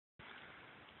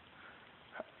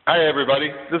Hi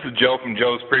everybody, this is Joe from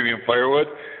Joe's Premium Firewood,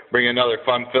 bringing another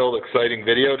fun-filled, exciting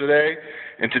video today.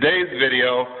 In today's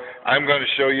video, I'm going to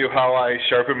show you how I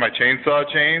sharpen my chainsaw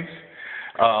chains.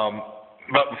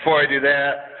 But before I do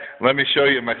that, let me show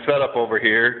you my setup over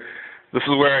here. This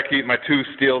is where I keep my two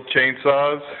steel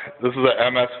chainsaws. This is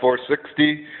an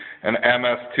MS460 and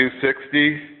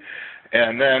MS260.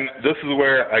 And then this is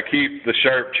where I keep the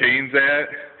sharp chains at.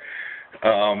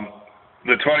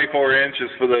 The 24 inch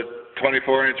is for the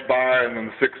 24-inch bar, and then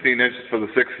the 16 inches for the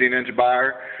 16-inch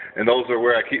bar, and those are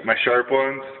where I keep my sharp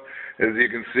ones. As you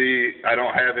can see, I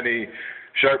don't have any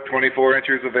sharp 24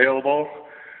 inchers available.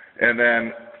 And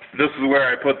then this is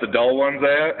where I put the dull ones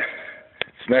at.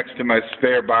 It's next to my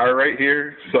spare bar right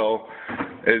here. So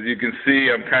as you can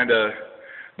see, I'm kind of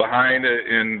behind it,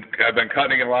 and I've been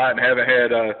cutting a lot and haven't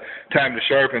had time to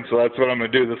sharpen, so that's what I'm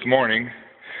going to do this morning.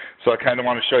 So I kind of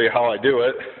want to show you how I do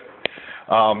it.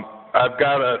 I've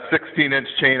got a 16-inch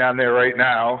chain on there right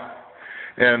now,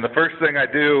 and the first thing I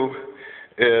do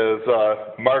is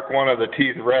mark one of the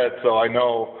teeth red so I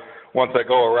know once I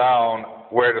go around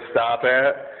where to stop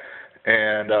at.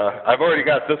 And I've already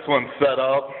got this one set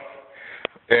up,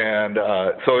 and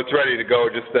so it's ready to go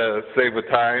just to save the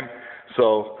time.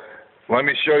 So let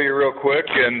me show you real quick,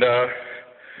 and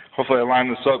hopefully I line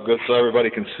this up good so everybody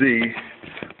can see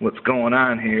what's going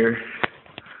on here.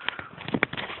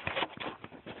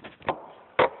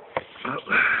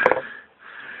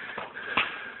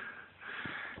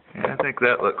 Yeah, I think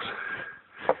that looks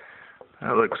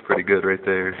pretty good right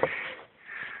there.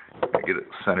 Get it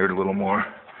centered a little more.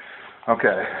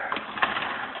 Okay,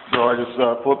 so I just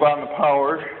flip on the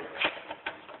power,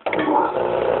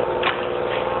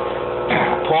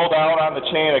 pull down on the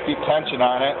chain. I keep tension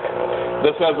on it.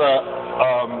 This has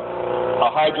a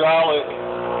hydraulic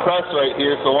press right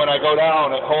here, so when I go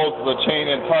down, it holds the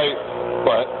chain in tight,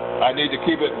 but I need to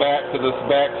keep it back to this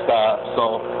backstop.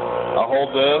 So I'll hold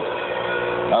this,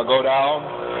 I'll go down.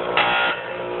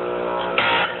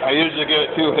 I usually give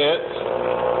it 2 hits,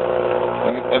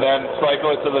 and then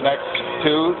cycle it to the next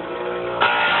tooth.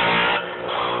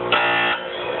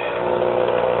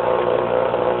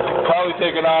 Probably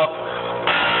taking off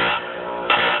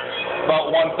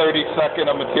about 1/32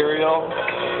 of material.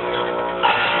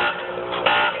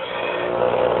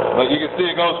 But you can see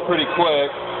it goes pretty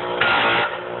quick.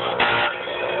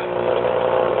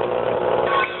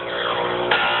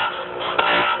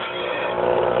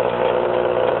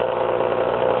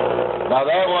 Now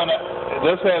that one,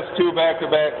 this has 2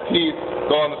 back-to-back teeth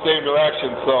going the same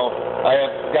direction, so I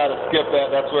have got to skip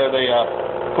that. That's where they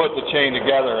put the chain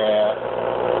together at.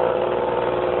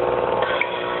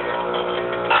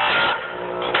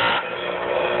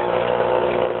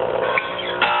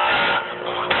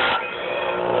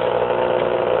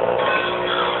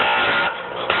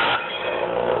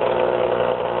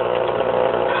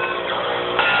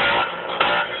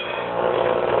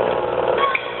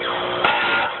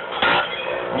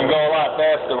 You can go a lot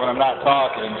faster when I'm not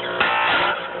talking.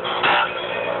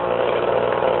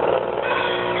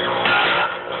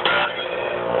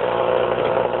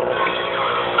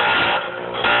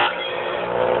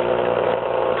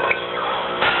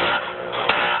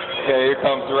 Okay, here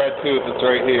comes the red tooth. It's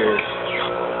right here.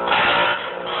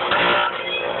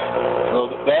 So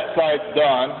that side's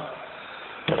done.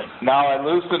 Now I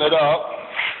loosen it up.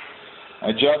 I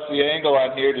adjust the angle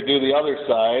on here to do the other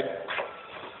side.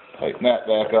 Tighten that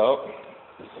back up.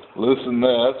 Loosen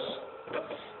this.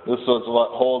 This is what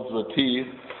holds the teeth.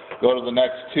 Go to the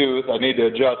next tooth. I need to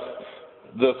adjust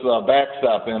this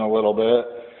backstop in a little bit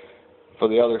for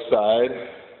the other side.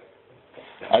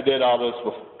 I did all this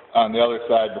on the other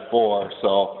side before,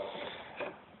 so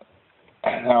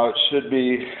now it should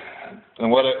be. And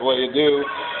what you do,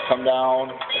 come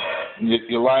down,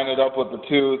 you line it up with the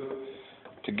tooth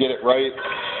to get it right.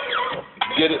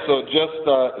 Get it so it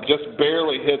just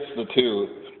barely hits the tooth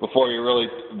before you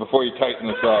tighten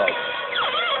this up.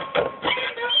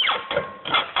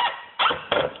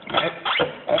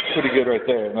 That's pretty good right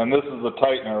there. And then this is the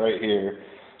tightener right here.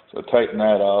 So tighten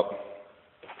that up.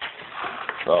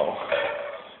 So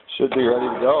should be ready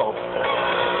to go.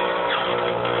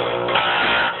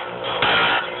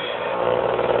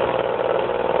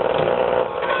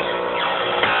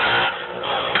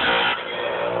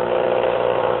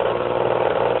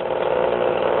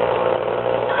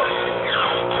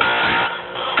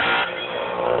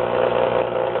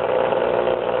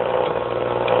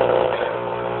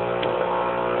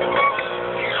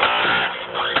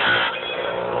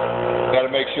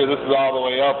 Make sure this is all the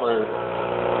way up, or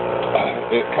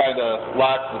it kind of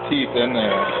locks the teeth in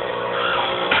there.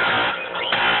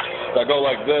 If I go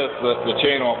like this, the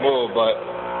chain won't move, but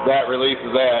that releases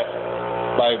that.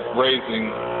 by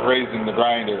raising the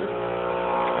grinder.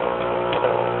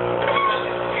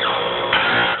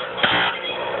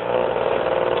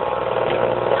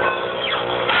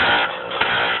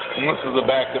 And this is a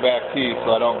back-to-back teeth,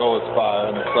 so I don't go as far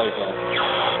in the cycle.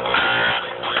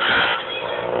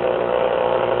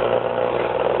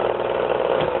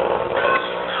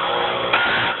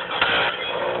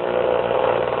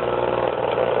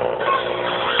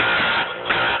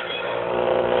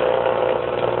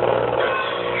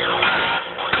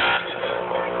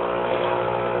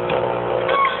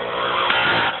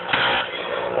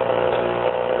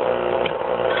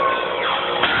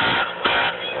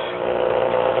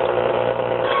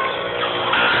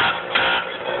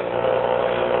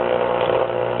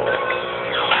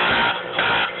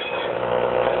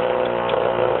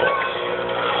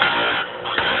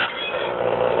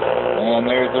 And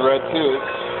there's the red tooth.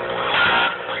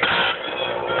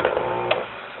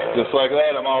 Just like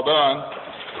that, I'm all done.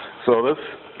 So this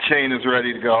chain is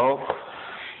ready to go.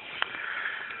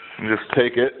 Just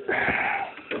take it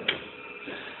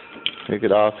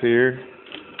off here,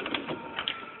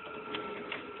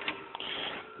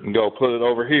 and go put it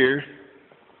over here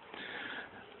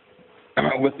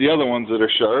with the other ones that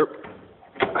are sharp.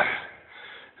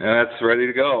 And that's ready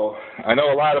to go. I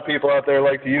know a lot of people out there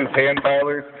like to use hand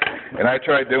filers, and I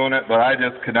tried doing it, but I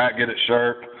just could not get it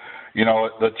sharp. You know,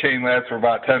 the chain lasts for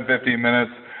about 10-15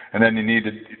 minutes, and then you need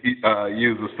to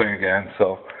use this thing again.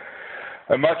 So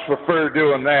I much prefer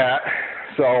doing that.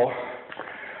 So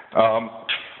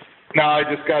now I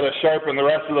just got to sharpen the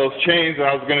rest of those chains, and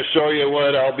I was going to show you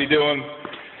what I'll be doing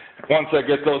once I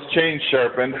get those chains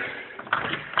sharpened.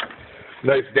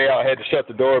 Nice day out. I had to shut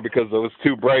the door because it was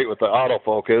too bright with the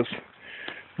autofocus.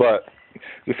 But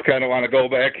just kind of want to go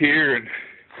back here and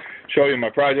show you my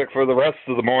project for the rest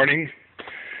of the morning.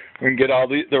 We can get all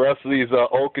the rest of these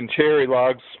oak and cherry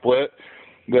logs split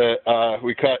that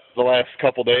we cut the last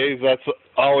couple days. That's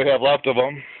all we have left of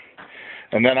them.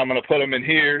 And then I'm going to put them in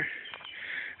here.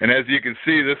 And as you can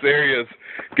see, this area is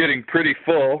getting pretty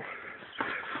full.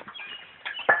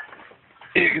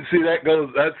 You can see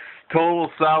that's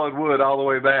total solid wood all the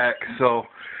way back. So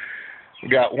we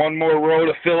got one more row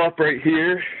to fill up right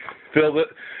here. Fill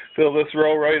this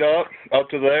row right up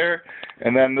to there,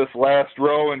 and then this last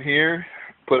row in here,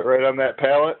 put it right on that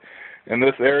pallet, and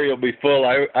this area will be full.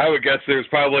 I would guess there's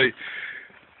probably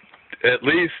at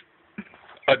least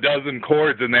a dozen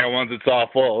cords in there once it's all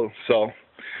full. So,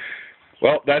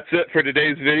 well, that's it for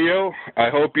today's video. I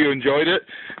hope you enjoyed it,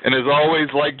 and as always,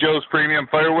 like Joe's Premium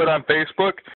Firewood on Facebook.